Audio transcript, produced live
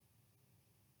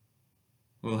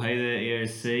Well, hey there,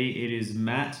 EOC. It is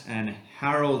Matt and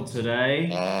Harold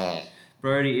today.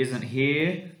 Brody isn't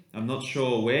here. I'm not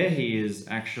sure where he is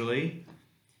actually.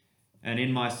 And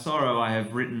in my sorrow, I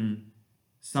have written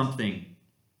something,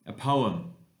 a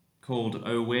poem called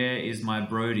Oh Where Is My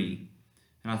Brody?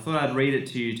 And I thought I'd read it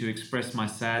to you to express my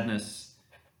sadness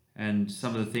and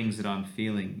some of the things that I'm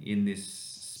feeling in this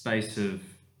space of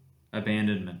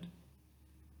abandonment.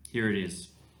 Here it is.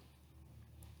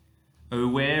 Oh,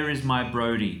 where is my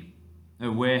Brody?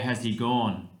 Oh, where has he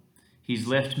gone? He's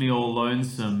left me all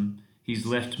lonesome, he's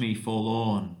left me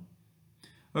forlorn.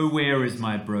 Oh, where is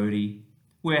my Brody?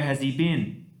 Where has he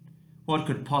been? What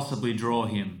could possibly draw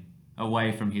him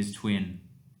away from his twin?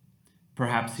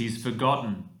 Perhaps he's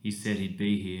forgotten he said he'd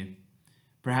be here.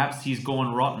 Perhaps he's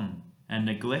gone rotten and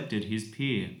neglected his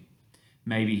peer.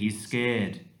 Maybe he's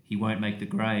scared he won't make the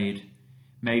grade.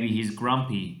 Maybe he's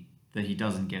grumpy that he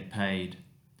doesn't get paid.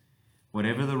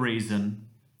 Whatever the reason,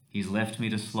 he's left me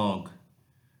to slog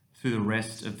through the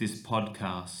rest of this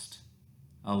podcast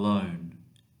alone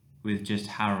with just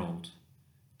Harold,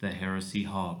 the heresy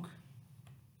hog.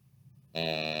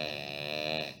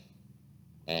 I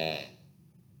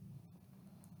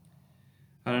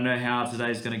don't know how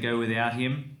today's going to go without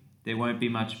him. There won't be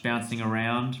much bouncing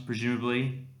around,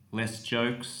 presumably. Less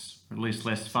jokes, or at least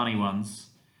less funny ones.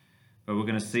 But we're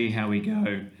going to see how we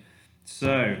go.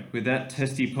 So, with that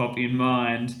testy pop in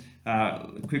mind, a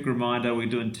quick reminder, we're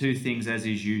doing two things as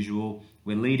is usual.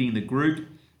 We're leading the group,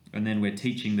 and then we're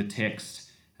teaching the text.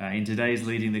 In today's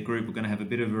leading the group, we're going to have a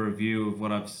bit of a review of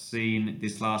what I've seen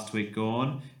this last week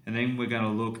gone, and then we're going to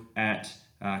look at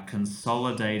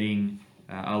consolidating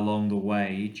along the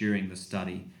way during the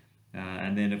study.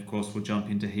 And then, of course, we'll jump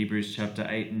into Hebrews chapter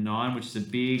 8 and 9, which is a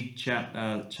big chunk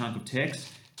of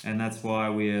text. And that's why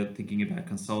we're thinking about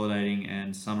consolidating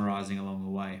and summarizing along the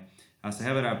way. So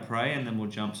how about I pray and then we'll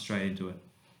jump straight into it.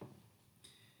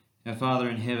 Our Father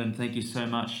in heaven, thank you so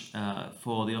much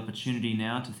for the opportunity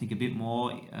now to think a bit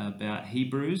more about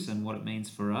Hebrews and what it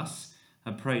means for us.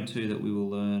 I pray too that we will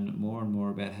learn more and more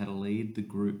about how to lead the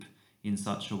group in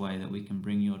such a way that we can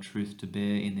bring your truth to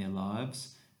bear in their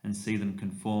lives and see them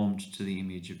conformed to the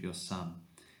image of your Son.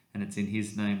 And it's in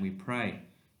his name we pray.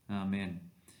 Amen.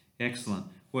 Excellent.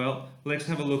 Well, let's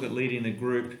have a look at leading the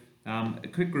group. A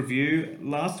quick review.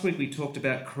 Last week we talked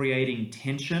about creating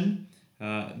tension,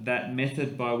 that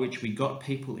method by which we got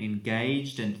people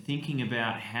engaged and thinking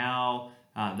about how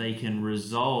they can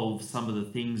resolve some of the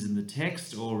things in the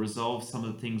text or resolve some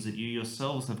of the things that you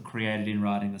yourselves have created in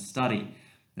writing the study.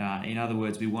 In other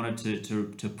words, we wanted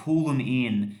to pull them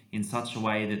in such a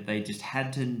way that they just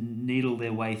had to needle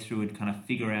their way through and kind of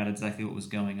figure out exactly what was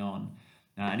going on.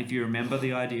 And if you remember,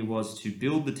 the idea was to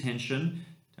build the tension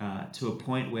to a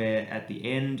point where at the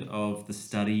end of the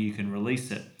study you can release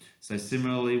it. So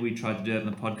similarly, we tried to do that in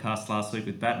the podcast last week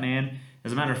with Batman.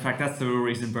 As a matter of fact, that's the real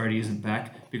reason Brody isn't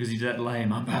back, because he did that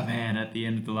lame "I'm Batman" at the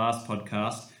end of the last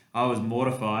podcast. I was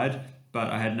mortified, but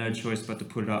I had no choice but to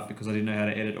put it up because I didn't know how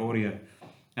to edit audio.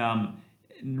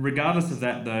 Regardless of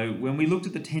that, though, when we looked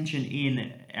at the tension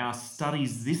in our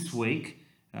studies this week,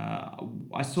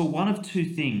 I saw one of two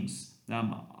things.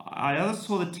 I either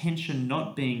saw the tension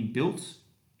not being built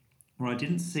or I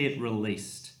didn't see it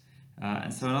released.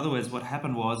 And so in other words, what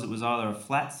happened was it was either a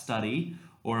flat study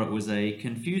or it was a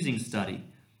confusing study.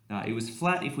 It was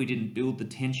flat if we didn't build the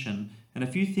tension. And a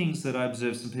few things that I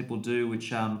observed some people do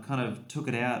which kind of took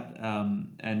it out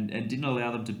and didn't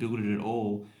allow them to build it at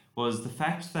all was the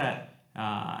fact that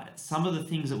some of the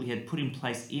things that we had put in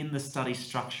place in the study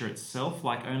structure itself,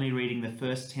 like only reading the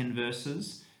first 10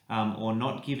 verses, or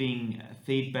not giving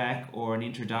feedback or an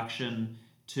introduction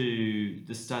to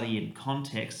the study in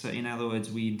context. So in other words,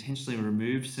 we intentionally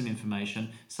removed some information.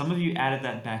 Some of you added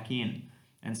that back in.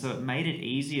 And so it made it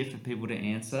easier for people to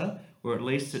answer, or at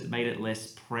least it made it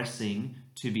less pressing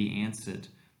to be answered.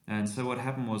 And so what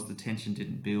happened was the tension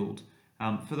didn't build.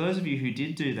 For those of you who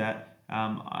did do that,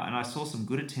 and I saw some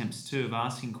good attempts too of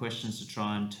asking questions to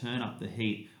try and turn up the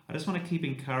heat, I just want to keep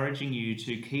encouraging you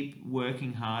to keep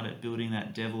working hard at building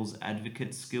that devil's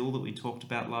advocate skill that we talked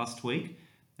about last week.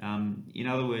 In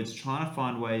other words, trying to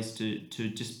find ways to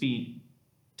just be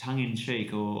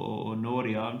tongue-in-cheek or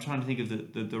naughty. I'm trying to think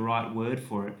of the right word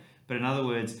for it. But in other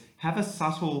words, have a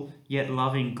subtle yet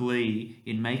loving glee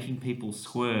in making people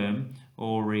squirm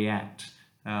or react.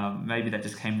 Maybe that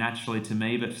just came naturally to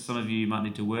me, but for some of you might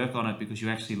need to work on it because you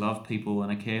actually love people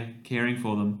and are caring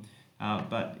for them.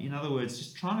 But in other words,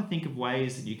 just trying to think of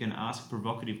ways that you can ask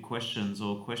provocative questions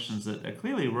or questions that are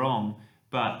clearly wrong,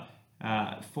 but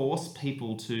force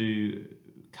people to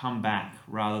come back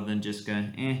rather than just go,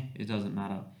 it doesn't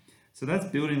matter. So that's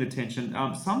building the tension.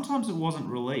 Sometimes it wasn't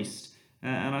released.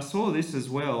 And I saw this as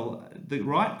well. The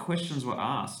right questions were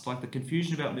asked, like the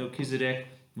confusion about Melchizedek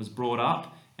was brought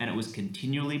up, and it was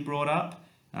continually brought up.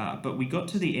 But we got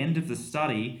to the end of the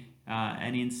study,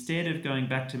 and instead of going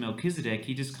back to Melchizedek,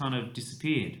 he just kind of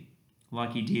disappeared,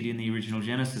 like he did in the original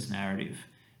Genesis narrative.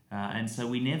 And so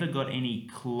we never got any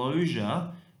closure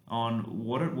on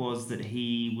what it was that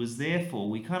he was there for.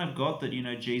 We kind of got that,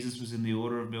 Jesus was in the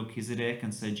order of Melchizedek,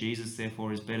 and so Jesus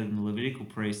therefore is better than the Levitical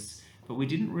priests. But we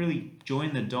didn't really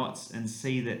join the dots and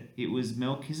see that it was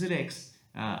Melchizedek's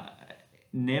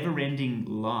never-ending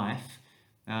life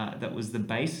that was the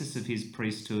basis of his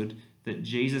priesthood that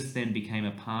Jesus then became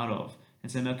a part of.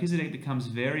 And so Melchizedek becomes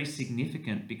very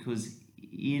significant because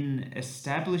in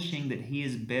establishing that he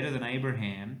is better than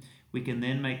Abraham, we can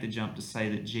then make the jump to say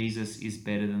that Jesus is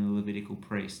better than the Levitical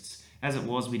priests. As it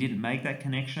was, we didn't make that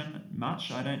connection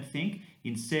much, I don't think.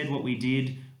 Instead, what we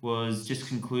did was just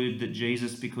conclude that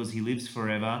Jesus, because he lives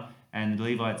forever and the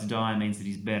Levites die, means that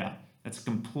he's better. That's a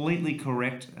completely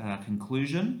correct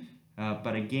conclusion.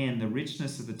 But again, the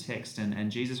richness of the text and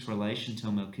Jesus' relation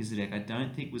to Melchizedek, I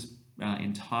don't think was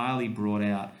entirely brought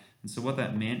out. And so what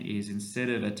that meant is, instead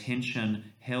of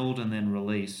attention held and then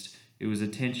released, it was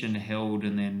attention held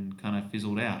and then kind of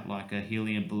fizzled out, like a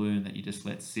helium balloon that you just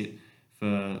let sit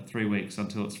for 3 weeks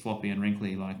until it's floppy and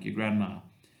wrinkly like your grandma.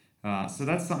 So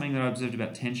that's something that I observed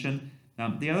about tension.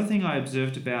 The other thing I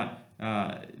observed about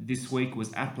this week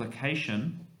was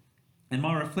application. And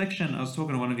my reflection, I was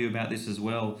talking to one of you about this as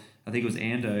well, I think it was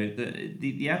Ando,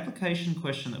 the application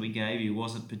question that we gave you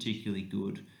wasn't particularly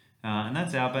good. And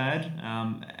that's our bad.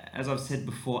 As I've said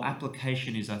before,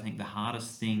 application is, I think, the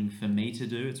hardest thing for me to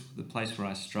do. It's the place where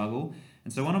I struggle.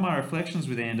 And so one of my reflections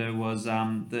with Ando was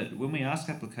that when we ask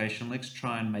application, let's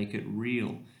try and make it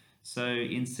real. So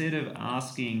instead of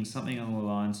asking something along the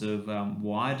lines of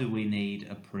why do we need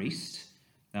a priest,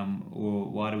 or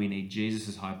why do we need Jesus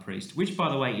as high priest, which, by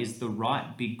the way, is the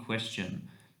right big question,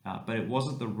 but it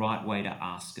wasn't the right way to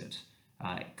ask it.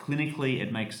 Clinically,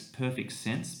 it makes perfect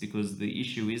sense because the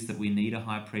issue is that we need a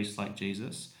high priest like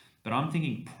Jesus. But I'm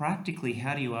thinking practically,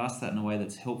 how do you ask that in a way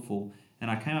that's helpful?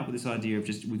 And I came up with this idea of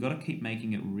just, we've got to keep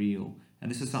making it real. And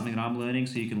this is something that I'm learning,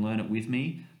 so you can learn it with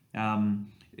me.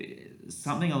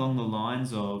 Something along the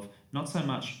lines of, not so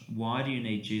much why do you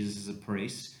need Jesus as a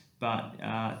priest, but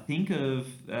think of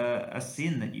a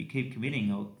sin that you keep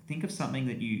committing, or think of something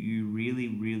that you really,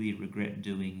 really regret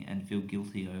doing and feel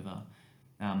guilty over.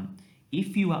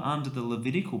 If you are under the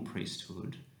Levitical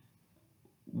priesthood,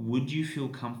 would you feel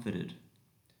comforted?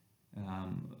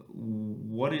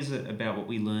 What is it about what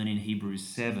we learn in Hebrews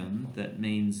 7 that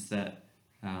means that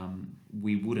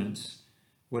we wouldn't?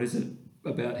 What is it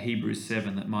about Hebrews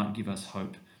 7 that might give us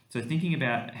hope? So thinking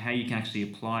about how you can actually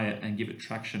apply it and give it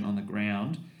traction on the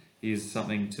ground is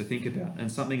something to think about, and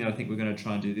something that I think we're going to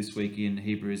try and do this week in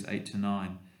Hebrews 8 to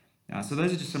 9. So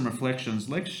those are just some reflections.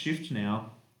 Let's shift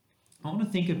now. I want to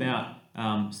think about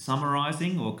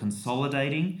summarizing or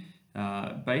consolidating.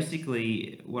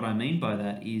 Basically, what I mean by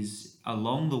that is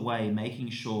along the way making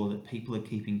sure that people are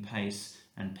keeping pace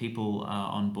and people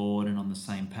are on board and on the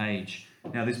same page.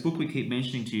 Now, this book we keep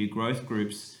mentioning to you, Growth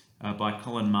Groups, by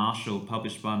Colin Marshall,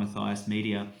 published by Matthias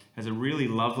Media, has a really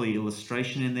lovely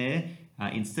illustration in there.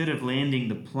 Instead of landing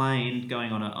the plane,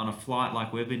 going on a flight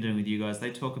like we've been doing with you guys, they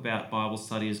talk about Bible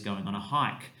study as going on a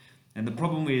hike. And the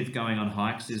problem with going on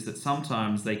hikes is that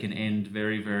sometimes they can end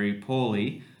very, very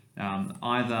poorly.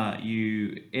 Either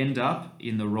you end up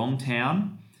in the wrong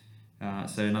town,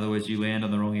 so in other words, you land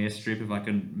on the wrong airstrip, if I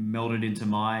can meld it into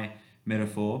my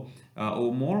metaphor,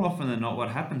 or more often than not, what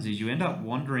happens is you end up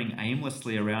wandering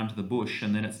aimlessly around the bush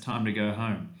and then it's time to go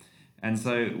home. And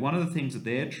so one of the things that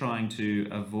they're trying to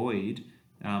avoid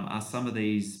are some of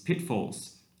these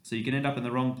pitfalls. So you can end up in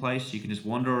the wrong place, you can just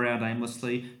wander around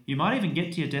aimlessly. You might even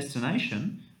get to your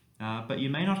destination, but you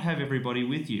may not have everybody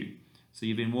with you. So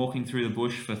you've been walking through the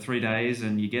bush for 3 days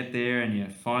and you get there and you're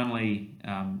finally,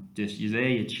 you're there,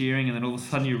 you're cheering, and then all of a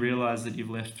sudden you realize that you've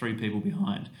left 3 people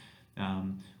behind.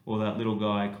 Or that little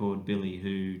guy called Billy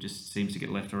who just seems to get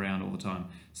left around all the time.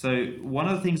 So one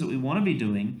of the things that we want to be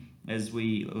doing as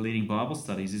we are leading Bible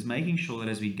studies is making sure that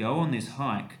as we go on this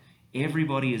hike,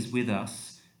 everybody is with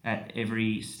us at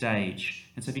every stage.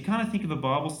 And so if you kind of think of a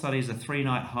Bible study as a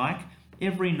 3-night hike,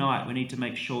 every night we need to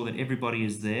make sure that everybody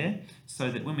is there so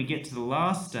that when we get to the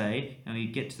last day and we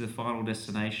get to the final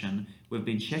destination, we've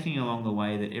been checking along the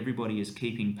way that everybody is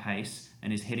keeping pace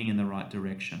and is heading in the right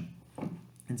direction.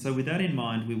 And so with that in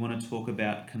mind, we want to talk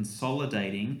about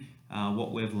consolidating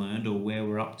what we've learned or where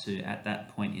we're up to at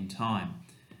that point in time.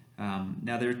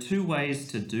 Now, there are 2 ways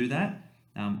to do that.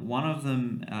 One of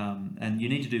them, and you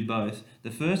need to do both.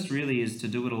 The first really is to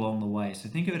do it along the way. So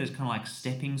think of it as kind of like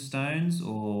stepping stones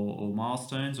or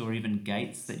milestones or even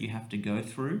gates that you have to go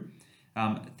through.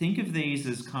 Think of these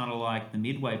as kind of like the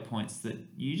midway points that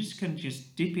you just can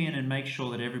just dip in and make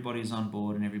sure that everybody's on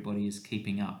board and everybody is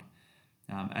keeping up.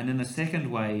 And then the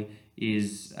second way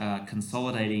is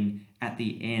consolidating at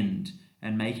the end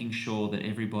and making sure that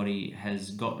everybody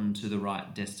has gotten to the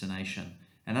right destination.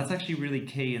 And that's actually really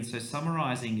key. And so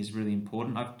summarizing is really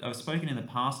important. I've spoken in the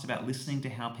past about listening to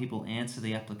how people answer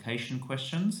the application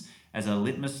questions as a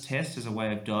litmus test, as a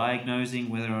way of diagnosing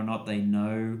whether or not they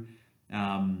know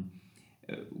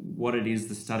what it is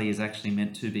the study is actually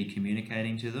meant to be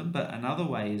communicating to them. But another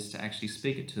way is to actually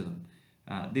speak it to them.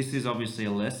 This is obviously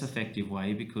a less effective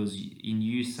way because in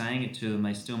you saying it to them,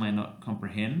 they still may not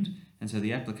comprehend. And so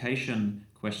the application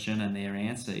question and their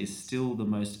answer is still the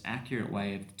most accurate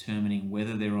way of determining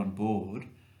whether they're on board.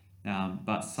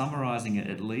 But summarizing it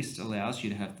at least allows you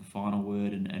to have the final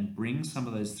word and bring some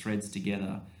of those threads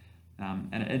together.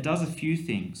 And it does a few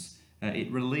things. It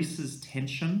releases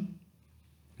tension.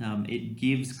 It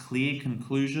gives clear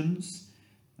conclusions.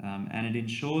 And it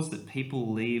ensures that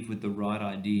people leave with the right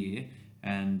idea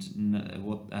and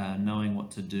knowing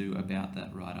what to do about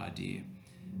that right idea.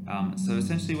 So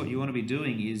essentially what you want to be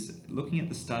doing is looking at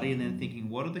the study and then thinking,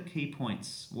 what are the key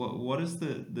points? What is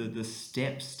the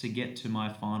steps to get to my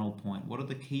final point? What are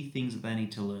the key things that they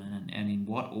need to learn and in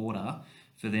what order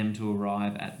for them to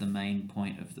arrive at the main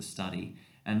point of the study?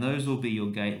 And those will be your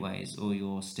gateways or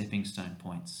your stepping stone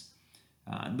points.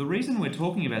 The reason we're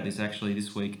talking about this actually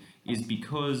this week is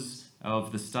because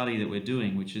of the study that we're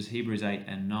doing, which is Hebrews 8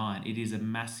 and 9. It is a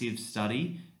massive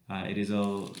study. It is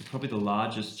probably the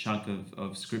largest chunk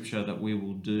of scripture that we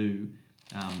will do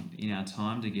in our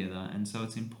time together. And so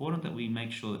it's important that we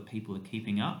make sure that people are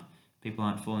keeping up, people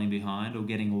aren't falling behind or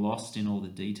getting lost in all the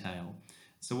detail.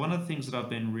 So one of the things that I've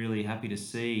been really happy to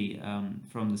see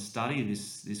from the study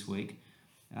this week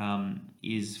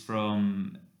is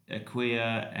from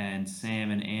Aquia and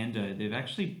Sam and Ando. They've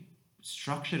actually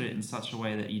structured it in such a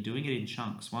way that you're doing it in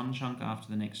chunks, one chunk after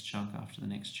the next chunk after the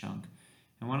next chunk.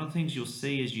 And one of the things you'll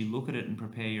see as you look at it and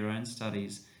prepare your own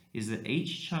studies is that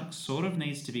each chunk sort of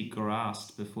needs to be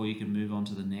grasped before you can move on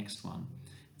to the next one.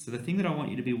 So the thing that I want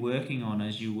you to be working on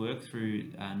as you work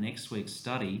through next week's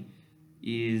study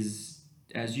is,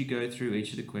 as you go through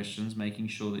each of the questions, making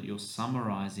sure that you're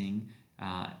summarizing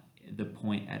the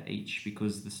point at each,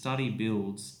 because the study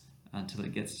builds until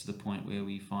it gets to the point where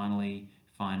we finally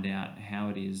find out how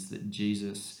it is that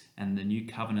Jesus and the new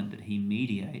covenant that he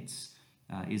mediates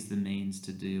is the means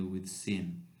to deal with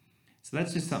sin. So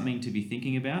that's just something to be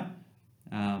thinking about.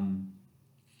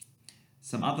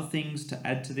 Some other things to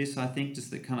add to this, I think,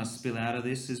 just that kind of spill out of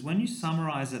this, is when you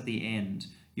summarize at the end,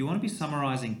 you want to be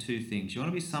summarizing two things. You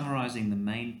want to be summarizing the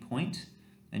main point,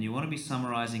 and you want to be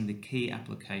summarizing the key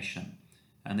application.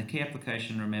 And the key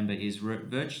application, remember, is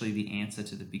virtually the answer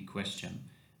to the big question.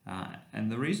 And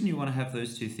the reason you want to have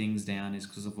those two things down is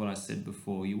because of what I said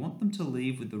before. You want them to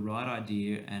leave with the right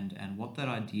idea and what that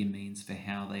idea means for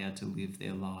how they are to live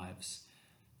their lives.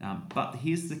 But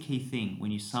here's the key thing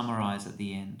when you summarize at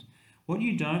the end. What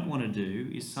you don't want to do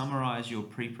is summarize your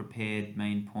pre-prepared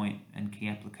main point and key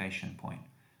application point.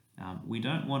 We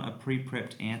don't want a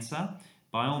pre-prepped answer.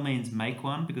 By all means, make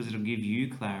one because it'll give you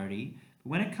clarity. But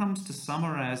when it comes to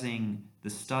summarizing the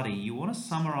study, you want to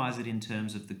summarize it in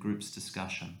terms of the group's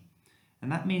discussion.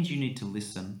 And that means you need to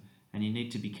listen and you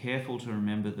need to be careful to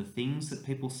remember the things that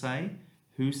people say,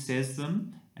 who says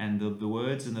them, and the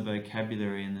words and the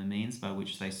vocabulary and the means by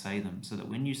which they say them, so that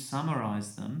when you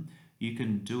summarize them, you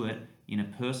can do it in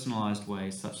a personalized way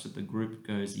such that the group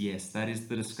goes, yes, that is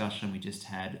the discussion we just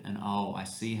had, and oh, I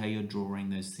see how you're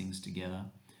drawing those things together.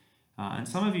 And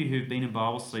some of you who've been in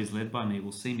Bible studies led by me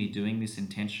will see me doing this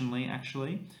intentionally,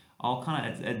 actually. I'll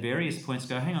kind of, at various points,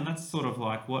 go, hang on, that's sort of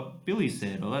like what Billy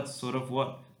said, or that's sort of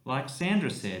what, like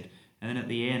Sandra said. And then at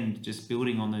the end, just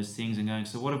building on those things and going,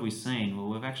 so what have we seen? Well,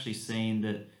 we've actually seen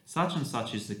that such and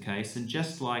such is the case. And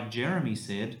just like Jeremy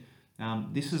said,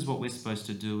 this is what we're supposed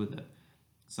to do with it.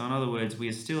 So in other words, we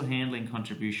are still handling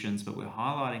contributions, but we're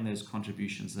highlighting those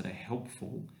contributions that are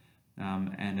helpful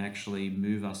and actually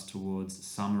move us towards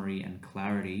summary and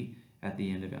clarity at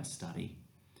the end of our study.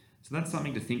 So that's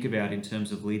something to think about in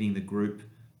terms of leading the group.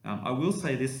 I will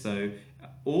say this though,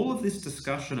 all of this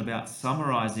discussion about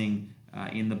summarizing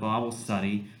in the Bible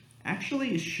study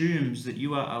actually assumes that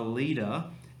you are a leader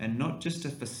and not just a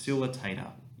facilitator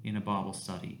in a Bible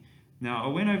study. Now, I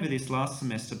went over this last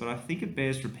semester, but I think it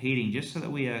bears repeating just so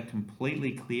that we are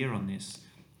completely clear on this.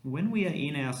 when we are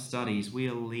in our studies, we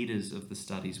are leaders of the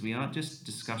studies. We aren't just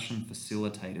discussion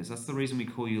facilitators. That's the reason we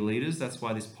call you leaders. That's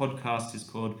why this podcast is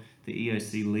called the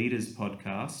EOC Leaders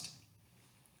Podcast.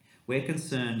 We're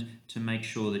concerned to make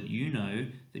sure that you know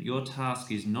that your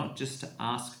task is not just to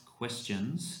ask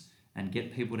questions and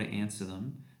get people to answer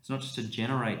them. It's not just to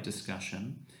generate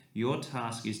discussion. Your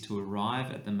task is to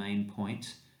arrive at the main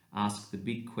point, ask the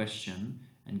big question,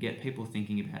 and get people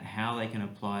thinking about how they can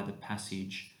apply the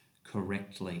passage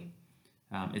correctly.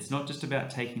 It's not just about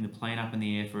taking the plane up in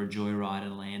the air for a joyride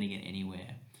and landing it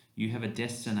anywhere. You have a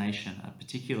destination, a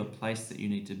particular place that you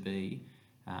need to be,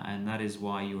 and that is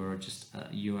why you are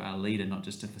a leader, not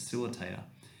just a facilitator.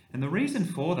 And the reason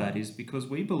for that is because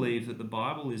we believe that the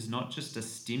Bible is not just a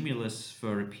stimulus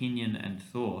for opinion and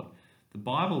thought. The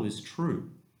Bible is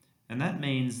true, and that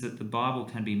means that the Bible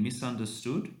can be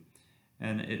misunderstood,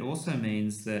 and it also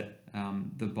means that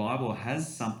the Bible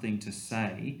has something to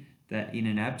say that in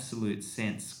an absolute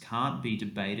sense can't be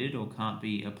debated or can't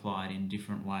be applied in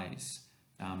different ways.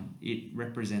 It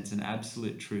represents an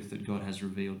absolute truth that God has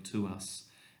revealed to us.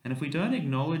 And if we don't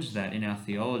acknowledge that in our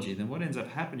theology, then what ends up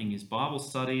happening is Bible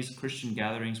studies, Christian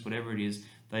gatherings, whatever it is,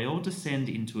 they all descend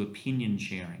into opinion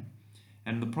sharing.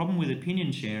 And the problem with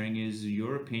opinion sharing is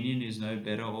your opinion is no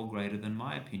better or greater than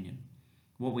my opinion.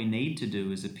 What we need to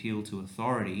do is appeal to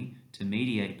authority to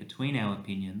mediate between our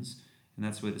opinions, and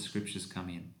that's where the scriptures come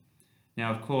in.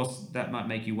 Now, of course, that might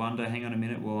make you wonder, hang on a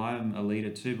minute, well, I'm a leader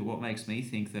too, but what makes me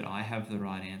think that I have the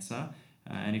right answer?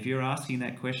 And if you're asking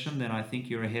that question, then I think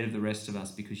you're ahead of the rest of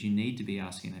us because you need to be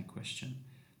asking that question.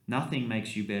 Nothing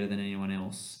makes you better than anyone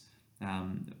else.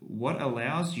 What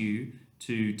allows you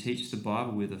to teach the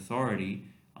Bible with authority,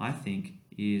 I think,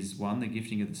 is one, the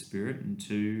gifting of the Spirit, and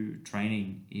two,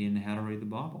 training in how to read the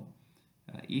Bible.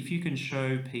 If you can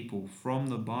show people from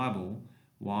the Bible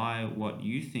why what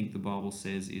you think the Bible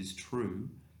says is true,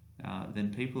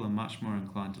 then people are much more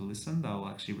inclined to listen. They'll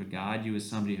actually regard you as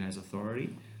somebody who has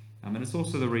authority. And it's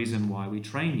also the reason why we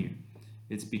train you.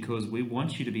 It's because we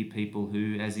want you to be people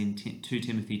who, as in 2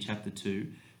 Timothy chapter 2,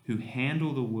 who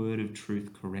handle the word of truth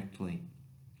correctly.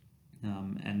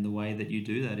 And the way that you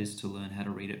do that is to learn how to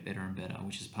read it better and better,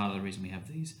 which is part of the reason we have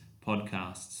these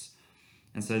podcasts.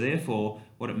 And so therefore,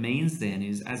 what it means then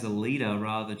is, as a leader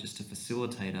rather than just a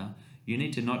facilitator, you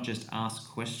need to not just ask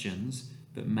questions,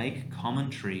 but make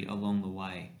commentary along the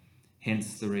way.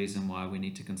 Hence the reason why we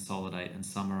need to consolidate and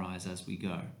summarize as we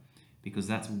go, because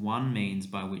that's one means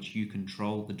by which you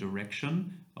control the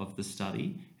direction of the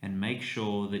study and make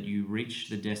sure that you reach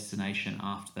the destination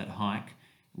after that hike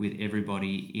with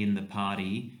everybody in the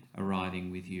party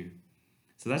arriving with you.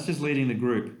 So that's just leading the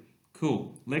group.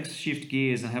 Cool. Let's shift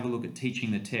gears and have a look at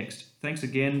teaching the text. Thanks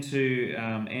again to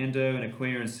Ando and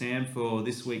Aquia and Sam for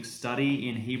this week's study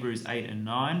in Hebrews 8 and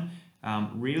 9.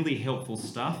 Really helpful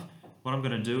stuff. What I'm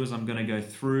going to do is I'm going to go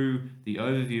through the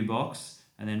overview box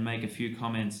and then make a few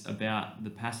comments about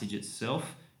the passage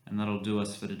itself, and that'll do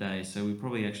us for today. So we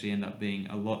probably actually end up being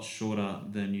a lot shorter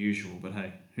than usual, but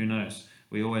hey, who knows?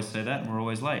 We always say that and we're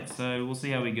always late, so we'll see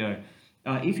how we go.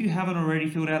 If you haven't already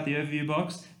filled out the overview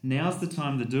box, now's the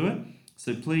time to do it.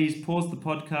 So please pause the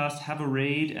podcast, have a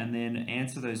read, and then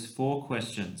answer those 4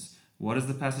 questions. What is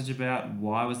the passage about?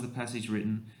 Why was the passage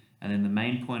written? And then the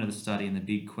main point of the study and the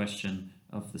big question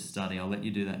of the study. I'll let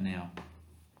you do that now.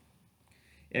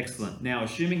 Excellent. Now,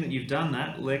 assuming that you've done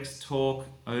that, let's talk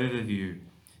overview.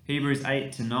 Hebrews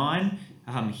 8 to 9.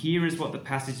 Here is what the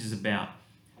passage is about.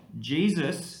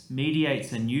 Jesus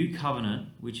mediates a new covenant,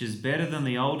 which is better than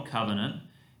the old covenant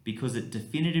because it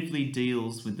definitively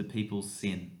deals with the people's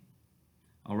sin.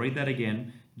 I'll read that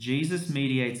again. Jesus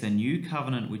mediates a new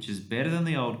covenant, which is better than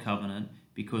the old covenant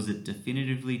because it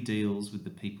definitively deals with the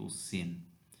people's sin.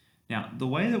 Now, the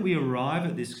way that we arrive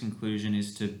at this conclusion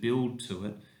is to build to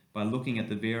it by looking at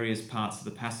the various parts of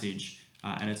the passage,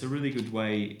 and it's a really good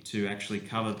way to actually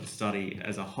cover the study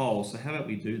as a whole. So how about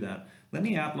we do that? Let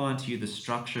me outline to you the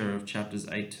structure of chapters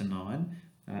 8 to 9,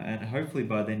 and hopefully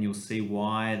by then you'll see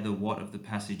why the what of the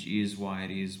passage is, why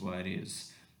it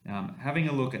is. Having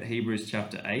a look at Hebrews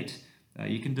chapter 8,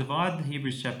 you can divide the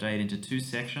Hebrews chapter 8 into 2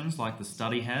 sections like the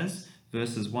study has,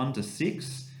 verses 1 to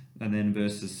 6, and then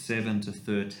verses 7 to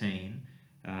 13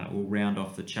 will round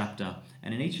off the chapter.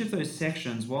 And in each of those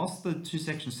sections, whilst the 2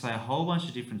 sections say a whole bunch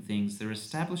of different things, they're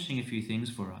establishing a few things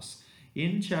for us.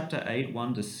 In chapter 8,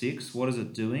 1 to 6, what is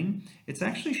it doing? It's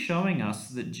actually showing us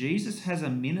that Jesus has a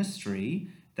ministry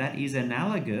that is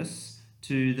analogous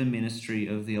to the ministry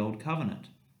of the Old Covenant.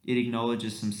 It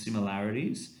acknowledges some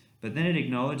similarities, but then it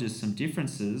acknowledges some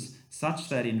differences, such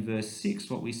that in verse 6,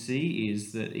 what we see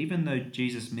is that even though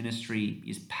Jesus' ministry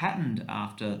is patterned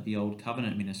after the Old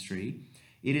Covenant ministry,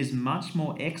 It is much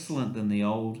more excellent than the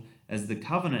old, as the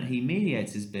covenant he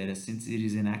mediates is better, since it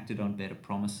is enacted on better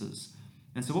promises.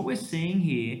 And so what we're seeing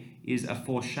here is a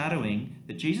foreshadowing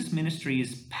that Jesus' ministry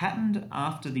is patterned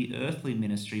after the earthly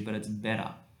ministry, but it's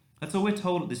better. That's all we're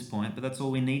told at this point, but that's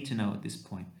all we need to know at this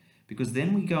point. Because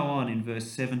then we go on in verse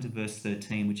 7 to verse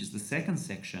 13, which is the second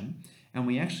section, and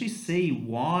we actually see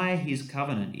why his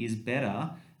covenant is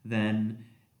better than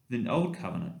the old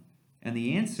covenant. And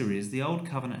the answer is the old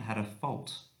covenant had a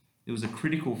fault. It was a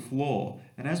critical flaw.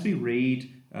 And as we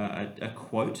read a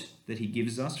quote that he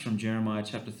gives us from Jeremiah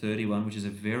chapter 31, which is a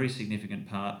very significant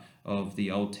part of the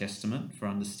Old Testament for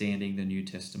understanding the New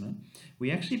Testament,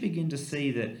 we actually begin to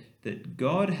see that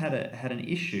God had an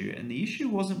issue, and the issue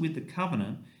wasn't with the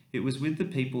covenant, it was with the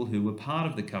people who were part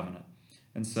of the covenant.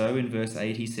 And so in verse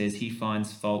 8 he says he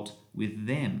finds fault with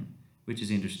them, which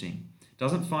is interesting.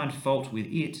 Doesn't find fault with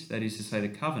it, that is to say the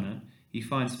covenant, he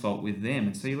finds fault with them.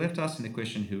 And so he left asking the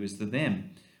question, who is the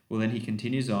them? Well, then he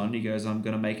continues on and he goes, I'm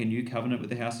going to make a new covenant with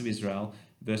the house of Israel.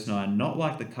 Verse 9, not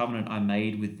like the covenant I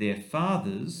made with their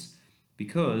fathers,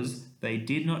 because they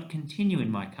did not continue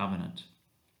in my covenant.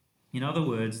 In other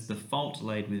words, the fault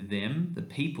laid with them, the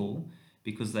people,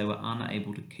 because they were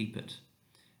unable to keep it.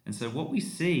 And so what we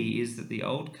see is that the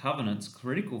old covenant's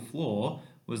critical flaw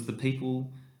was the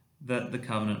people that the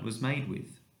covenant was made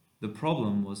with. The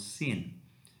problem was sin.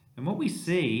 And what we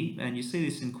see, and you see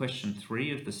this in question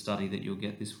 3 of the study that you'll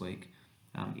get this week,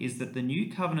 is that the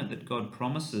new covenant that God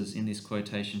promises in this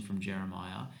quotation from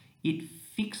Jeremiah, it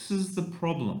fixes the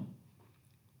problem.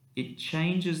 It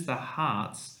changes the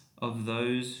hearts of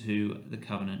those who the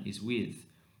covenant is with,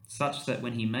 such that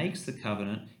when he makes the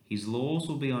covenant, his laws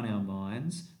will be on our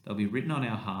minds, they'll be written on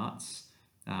our hearts,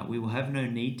 we will have no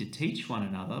need to teach one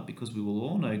another because we will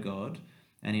all know God.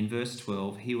 And in verse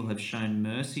 12, he will have shown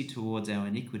mercy towards our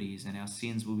iniquities and our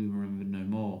sins will be remembered no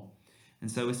more.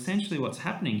 And so essentially what's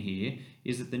happening here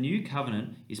is that the new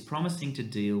covenant is promising to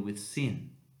deal with sin.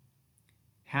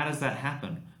 How does that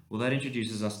happen? Well, that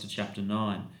introduces us to chapter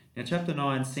 9. Now, chapter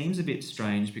 9 seems a bit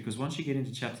strange because once you get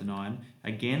into chapter 9,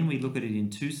 again, we look at it in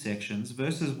 2 sections.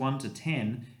 Verses 1 to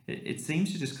 10, it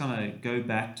seems to just kind of go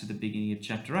back to the beginning of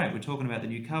chapter 8. We're talking about the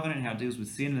new covenant, how it deals with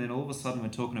sin, and then all of a sudden we're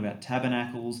talking about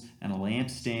tabernacles and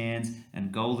lampstands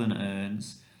and golden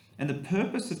urns. And the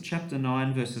purpose of chapter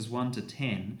 9, verses 1 to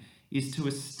 10, is to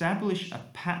establish a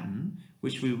pattern,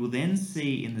 which we will then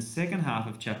see in the second half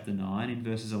of chapter 9, in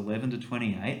verses 11 to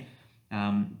 28,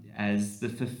 as the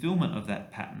fulfillment of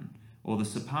that pattern, or the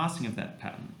surpassing of that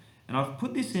pattern. And I've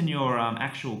put this in your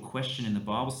actual question in the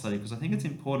Bible study because I think it's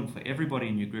important for everybody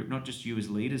in your group, not just you as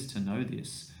leaders, to know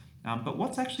this. But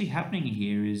what's actually happening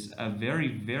here is a very,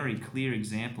 very clear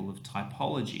example of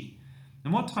typology.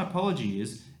 And what typology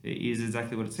is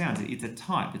exactly what it sounds. It's a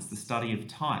type. It's the study of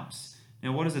types.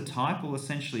 Now, what is a type? Well,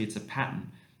 essentially, it's a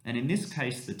pattern. And in this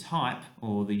case, the type,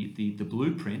 or the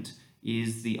blueprint,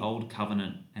 is the Old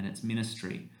Covenant and its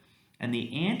ministry. And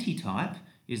the antitype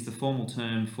is the formal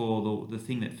term for the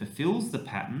thing that fulfills the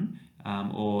pattern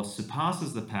or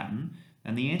surpasses the pattern.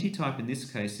 And the antitype in this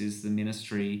case is the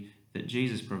ministry that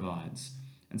Jesus provides.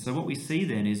 And so what we see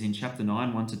then is in chapter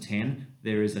 9, 1 to 10,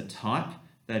 there is a type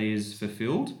that is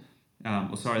fulfilled,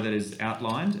 that is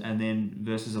outlined. And then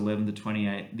verses 11 to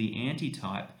 28, the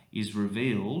antitype is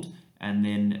revealed and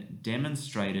then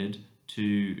demonstrated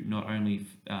to not only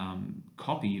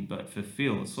copy but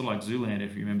fulfill. It's sort of like Zoolander,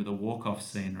 if you remember the walk-off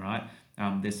scene, right?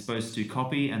 They're supposed to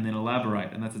copy and then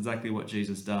elaborate, and that's exactly what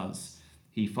Jesus does.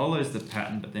 He follows the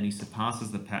pattern, but then he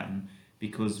surpasses the pattern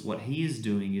because what he is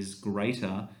doing is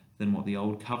greater than what the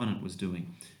old covenant was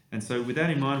doing. And so with that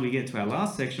in mind, we get to our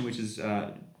last section, which is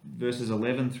verses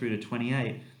 11 through to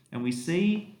 28, and we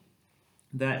see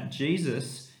that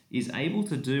Jesus is able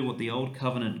to do what the old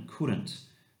covenant couldn't.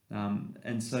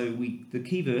 And so the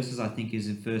key verses, I think, is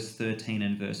in verse 13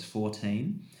 and verse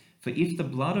 14. For if the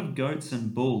blood of goats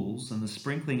and bulls and the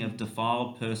sprinkling of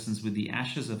defiled persons with the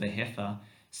ashes of a heifer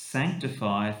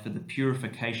sanctify for the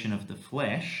purification of the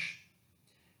flesh,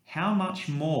 how much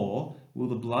more will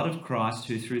the blood of Christ,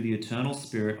 who through the eternal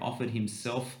Spirit offered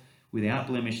himself without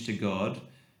blemish to God,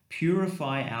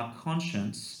 purify our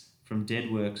conscience from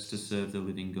dead works to serve the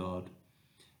living God?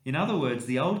 In other words,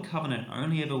 the old covenant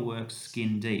only ever works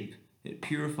skin deep. It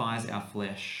purifies our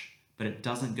flesh, but it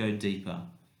doesn't go deeper.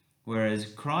 Whereas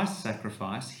Christ's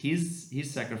sacrifice, his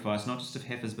sacrifice, not just of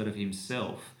heifers, but of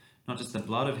himself, not just the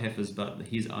blood of heifers, but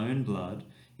his own blood,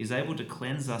 is able to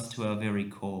cleanse us to our very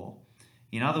core.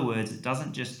 In other words, it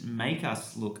doesn't just make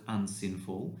us look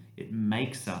unsinful, it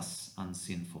makes us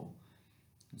unsinful.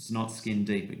 It's not skin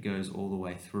deep, it goes all the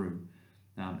way through.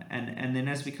 And then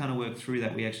as we kind of work through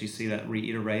that, we actually see that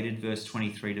reiterated, verse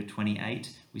 23 to 28.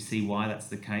 We see why that's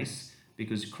the case,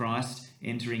 because Christ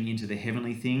entering into the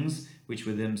heavenly things, which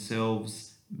were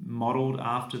themselves modeled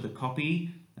after the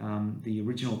copy, the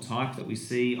original type that we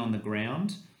see on the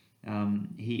ground,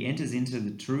 he enters into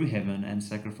the true heaven and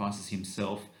sacrifices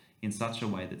himself in such a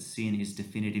way that sin is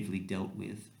definitively dealt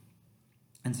with.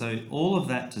 And so all of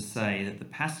that to say that the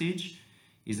passage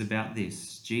is about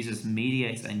this. Jesus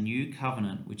mediates a new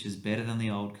covenant which is better than the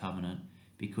old covenant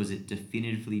because it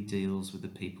definitively deals with the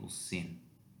people's sin.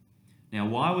 Now,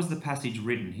 why was the passage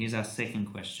written? Here's our second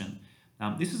question.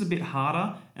 This is a bit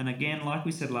harder, and again, like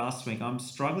we said last week, I'm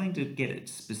struggling to get it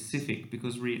specific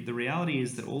because the reality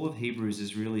is that all of Hebrews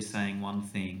is really saying one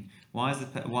thing. Why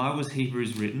was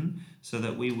Hebrews written? So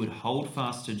that we would hold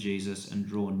fast to Jesus and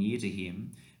draw near to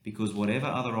him, because whatever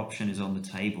other option is on the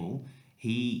table,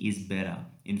 he is better.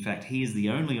 In fact, he is the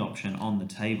only option on the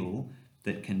table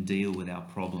that can deal with our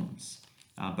problems.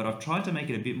 But I've tried to make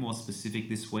it a bit more specific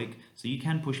this week, so you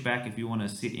can push back if you want to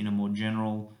sit in a more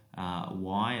general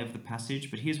why of the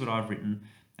passage. But here's what I've written.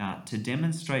 To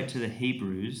demonstrate to the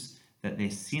Hebrews that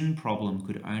their sin problem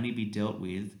could only be dealt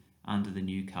with under the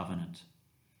new covenant.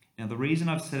 Now, the reason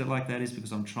I've said it like that is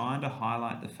because I'm trying to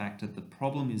highlight the fact that the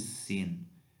problem is sin.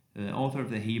 The author of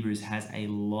the Hebrews has a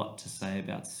lot to say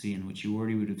about sin, which you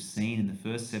already would have seen in the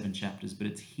first 7 chapters, but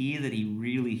it's here that he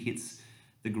really hits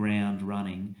the ground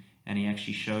running, and he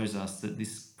actually shows us that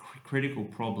this critical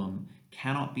problem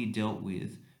cannot be dealt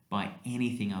with by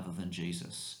anything other than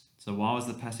Jesus. So why was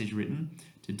the passage written?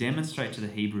 To demonstrate to the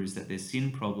Hebrews that their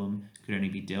sin problem could only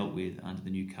be dealt with under the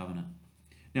new covenant.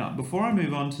 Now, before I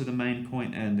move on to the main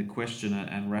point and the question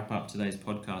and wrap up today's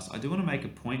podcast, I do want to make a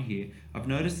point here. I've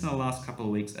noticed in the last couple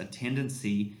of weeks a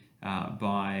tendency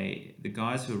by the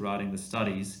guys who are writing the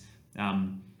studies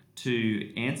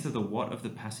to answer the what of the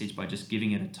passage by just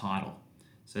giving it a title.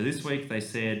 So this week they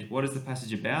said, what is the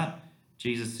passage about?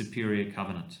 Jesus' superior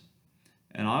covenant.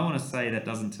 And I want to say that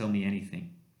doesn't tell me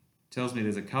anything. It tells me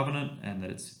there's a covenant and that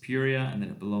it's superior and that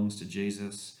it belongs to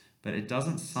Jesus, but it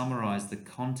doesn't summarize the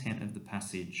content of the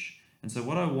passage. And so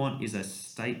what I want is a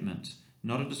statement,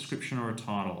 not a description or a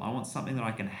title. I want something that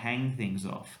I can hang things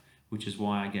off, which is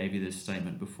why I gave you this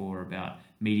statement before about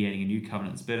mediating a new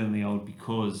covenant that's better than the old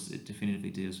because it definitively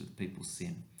deals with people's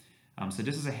sin. So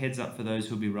just as a heads up for those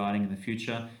who will be writing in the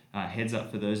future, heads up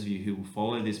for those of you who will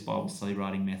follow this Bible study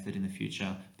writing method in the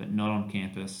future, but not on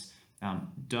campus.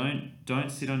 Don't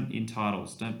sit in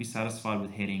titles. Don't be satisfied with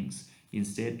headings.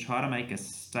 Instead, try to make a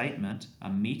statement, a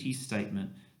meaty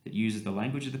statement that uses the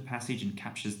language of the passage and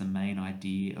captures the main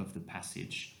idea of the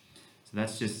passage. So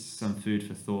that's just some food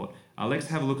for thought. Let's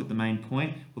have a look at the main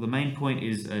point. Well, the main point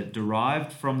is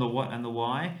derived from the what and the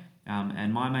why,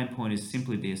 and my main point is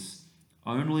simply this.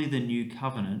 Only the new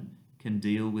covenant can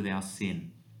deal with our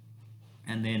sin.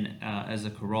 And then as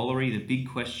a corollary, the big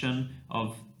question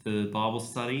of the Bible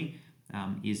study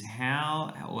is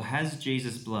has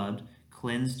Jesus' blood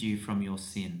cleansed you from your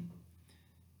sin?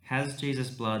 Has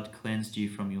Jesus' blood cleansed you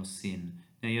from your sin?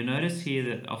 Now you'll notice here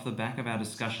that off the back of our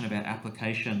discussion about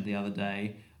application the other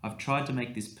day, I've tried to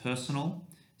make this personal.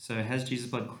 So has Jesus'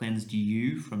 blood cleansed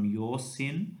you from your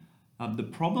sin? The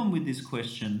problem with this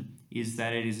question is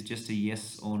that it is just a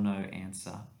yes or no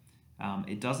answer.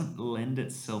 It doesn't lend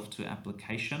itself to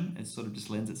application. It sort of just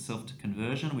lends itself to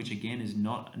conversion, which again is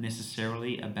not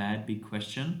necessarily a bad big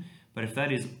question. But if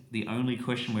that is the only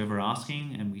question we're ever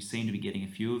asking, and we seem to be getting a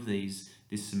few of these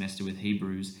this semester with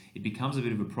Hebrews, it becomes a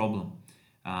bit of a problem.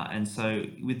 And so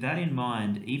with that in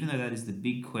mind, even though that is the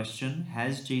big question,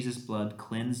 has Jesus' blood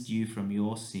cleansed you from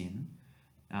your sin?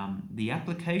 The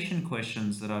application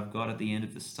questions that I've got at the end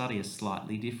of the study are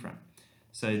slightly different.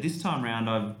 So this time around,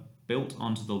 I've built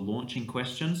onto the launching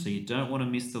question, so you don't want to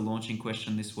miss the launching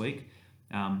question this week.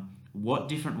 What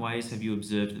different ways have you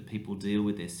observed that people deal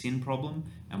with their sin problem?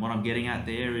 And what I'm getting at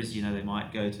there is, they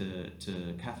might go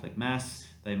to Catholic Mass,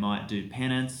 they might do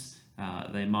penance,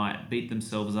 they might beat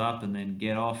themselves up and then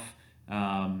get up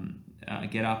and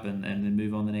then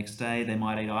move on the next day. They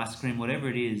might eat ice cream, whatever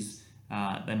it is.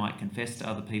 They might confess to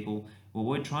other people. What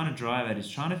we're trying to drive at is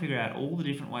trying to figure out all the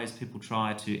different ways people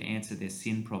try to answer their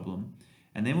sin problem.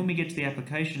 And then when we get to the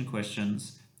application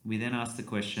questions, we then ask the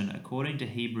question, according to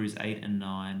Hebrews 8 and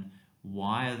 9,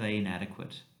 why are they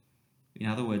inadequate? In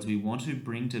other words, we want to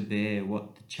bring to bear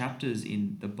what the chapters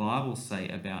in the Bible say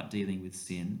about dealing with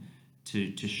sin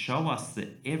to show us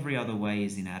that every other way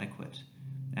is inadequate.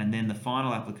 And then the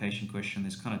final application question,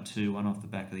 there's kind of two, one off the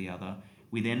back of the other.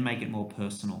 We then make it more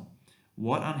personal.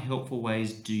 What unhelpful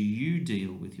ways do you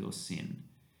deal with your sin?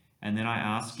 And then I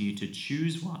ask you to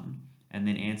choose one and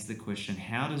then answer the question,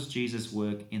 how does Jesus'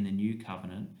 work in the new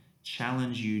covenant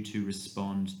challenge you to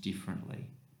respond differently?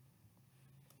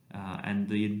 And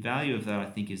the value of that, I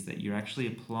think, is that you're actually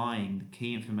applying the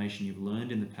key information you've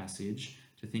learned in the passage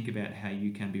to think about how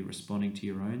you can be responding to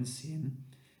your own sin.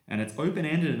 And it's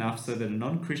open-ended enough so that a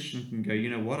non-Christian can go, you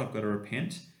know what, I've got to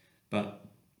repent. But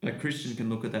a Christian can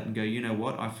look at that and go, you know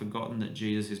what, I've forgotten that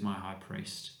Jesus is my high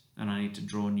priest and I need to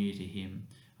draw near to him.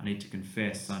 I need to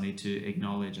confess, I need to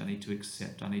acknowledge, I need to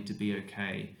accept, I need to be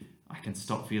okay. I can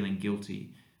stop feeling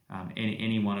guilty.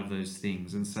 Any one of those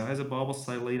things. And so as a Bible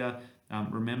study leader,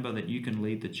 remember that you can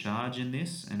lead the charge in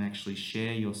this and actually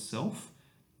share yourself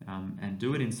and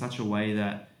do it in such a way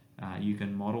that you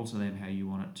can model to them how you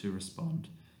want it to respond.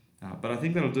 But I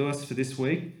think that'll do us for this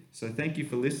week. So thank you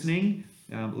for listening,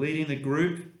 leading the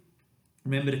group.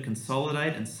 Remember to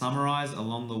consolidate and summarize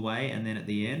along the way and then at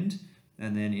the end.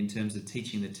 And then in terms of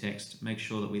teaching the text, make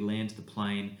sure that we land the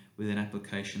plane with an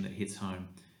application that hits home.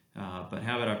 But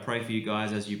how about I pray for you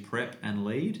guys as you prep and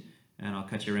lead, and I'll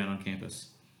catch you around on campus.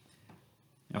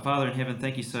 Our Father in heaven,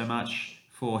 thank you so much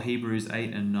for Hebrews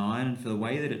 8 and 9 and for the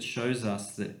way that it shows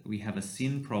us that we have a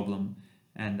sin problem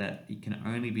and that it can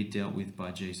only be dealt with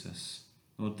by Jesus.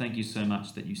 Lord, thank you so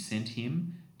much that you sent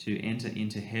him to enter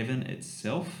into heaven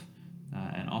itself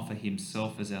and offer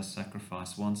himself as our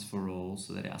sacrifice once for all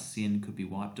so that our sin could be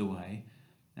wiped away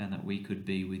and that we could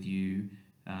be with you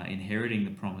inheriting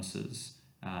the promises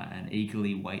and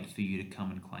eagerly wait for you to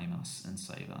come and claim us and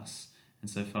save us. And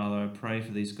so, Father, I pray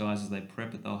for these guys as they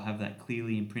prep that they'll have that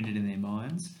clearly imprinted in their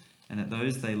minds and that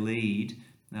those they lead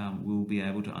will be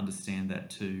able to understand that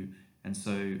too and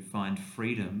so find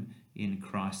freedom in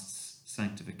Christ's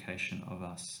sanctification of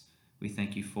us. We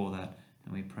thank you for that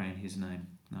and we pray in his name.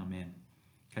 Amen.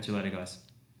 Catch you later, guys.